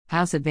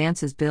House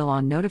advances bill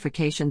on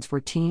notifications for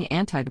teen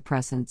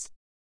antidepressants.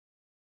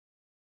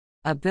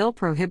 A bill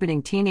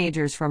prohibiting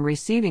teenagers from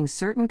receiving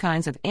certain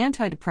kinds of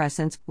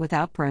antidepressants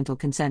without parental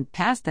consent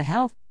passed the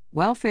Health,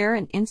 Welfare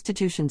and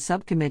Institutions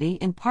Subcommittee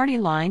in party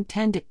line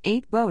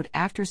 10-8 vote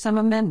after some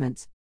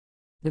amendments.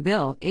 The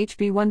bill,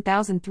 HB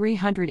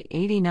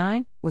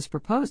 1389, was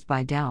proposed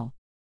by Del.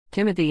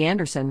 Timothy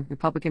Anderson,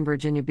 Republican,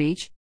 Virginia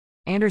Beach.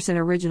 Anderson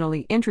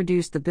originally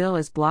introduced the bill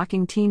as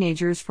blocking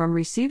teenagers from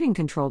receiving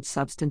controlled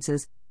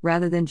substances,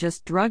 rather than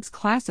just drugs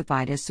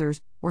classified as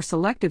SERS or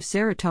selective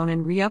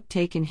serotonin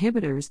reuptake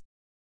inhibitors.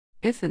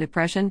 If the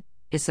depression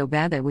is so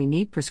bad that we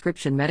need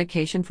prescription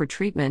medication for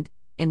treatment,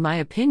 in my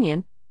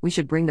opinion, we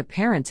should bring the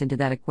parents into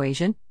that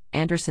equation,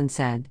 Anderson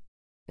said.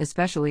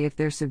 Especially if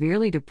they're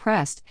severely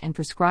depressed and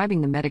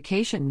prescribing the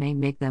medication may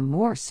make them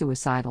more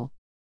suicidal.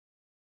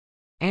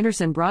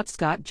 Anderson brought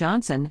Scott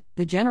Johnson,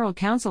 the General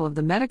Counsel of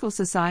the Medical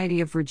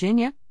Society of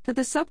Virginia, to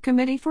the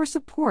subcommittee for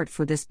support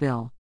for this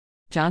bill.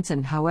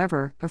 Johnson,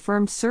 however,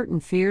 affirmed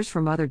certain fears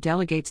from other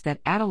delegates that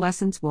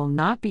adolescents will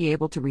not be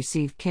able to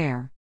receive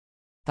care.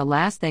 The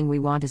last thing we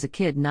want is a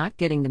kid not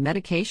getting the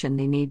medication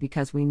they need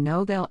because we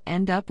know they'll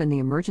end up in the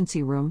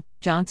emergency room,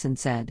 Johnson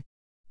said.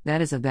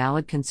 That is a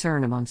valid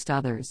concern amongst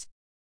others.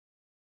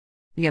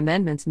 The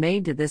amendments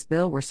made to this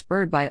bill were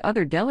spurred by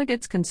other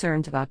delegates'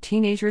 concerns about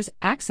teenagers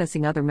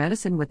accessing other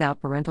medicine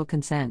without parental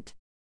consent.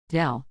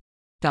 Del.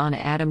 Donna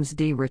Adams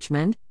D.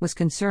 Richmond was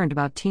concerned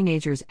about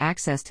teenagers'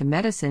 access to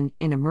medicine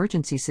in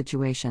emergency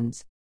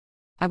situations.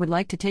 I would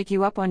like to take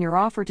you up on your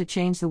offer to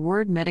change the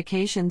word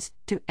medications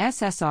to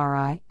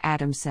SSRI,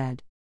 Adams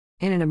said.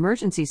 In an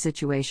emergency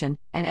situation,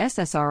 an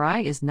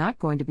SSRI is not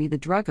going to be the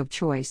drug of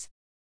choice.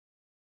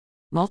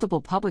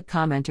 Multiple public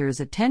commenters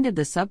attended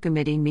the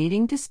subcommittee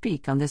meeting to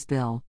speak on this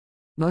bill.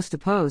 Most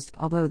opposed,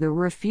 although there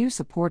were a few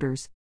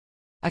supporters.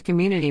 A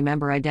community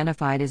member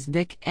identified as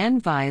Vic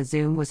N via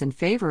Zoom was in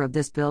favor of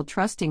this bill,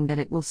 trusting that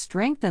it will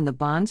strengthen the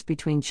bonds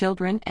between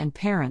children and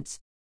parents.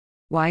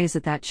 Why is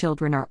it that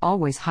children are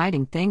always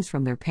hiding things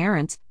from their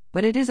parents,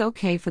 but it is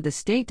okay for the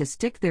state to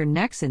stick their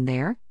necks in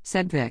there,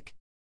 said Vic.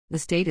 The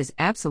state is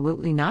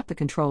absolutely not the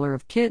controller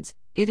of kids,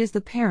 it is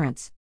the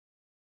parents.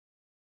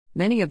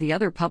 Many of the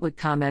other public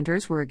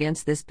commenters were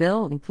against this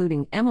bill,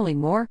 including Emily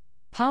Moore,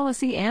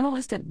 policy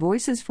analyst at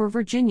Voices for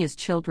Virginia's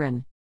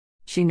Children.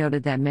 She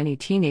noted that many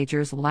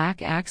teenagers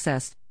lack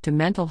access to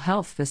mental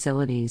health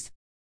facilities.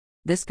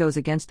 This goes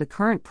against the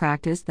current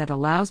practice that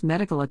allows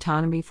medical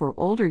autonomy for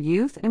older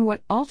youth and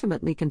what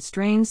ultimately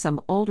constrains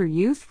some older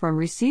youth from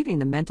receiving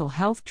the mental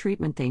health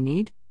treatment they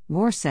need,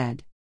 Moore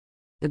said.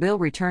 The bill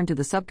returned to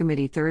the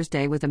subcommittee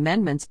Thursday with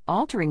amendments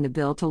altering the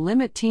bill to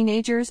limit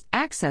teenagers'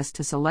 access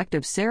to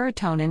selective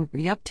serotonin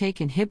reuptake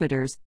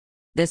inhibitors.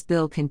 This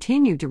bill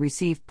continued to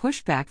receive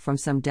pushback from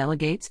some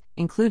delegates,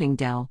 including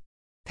Del.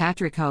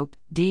 Patrick Hope,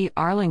 D.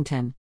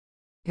 Arlington.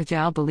 If a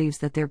child believes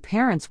that their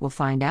parents will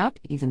find out,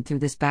 even through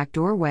this back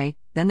doorway,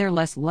 then they're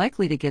less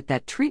likely to get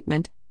that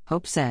treatment,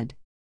 Hope said.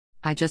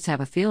 I just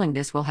have a feeling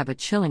this will have a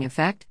chilling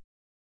effect,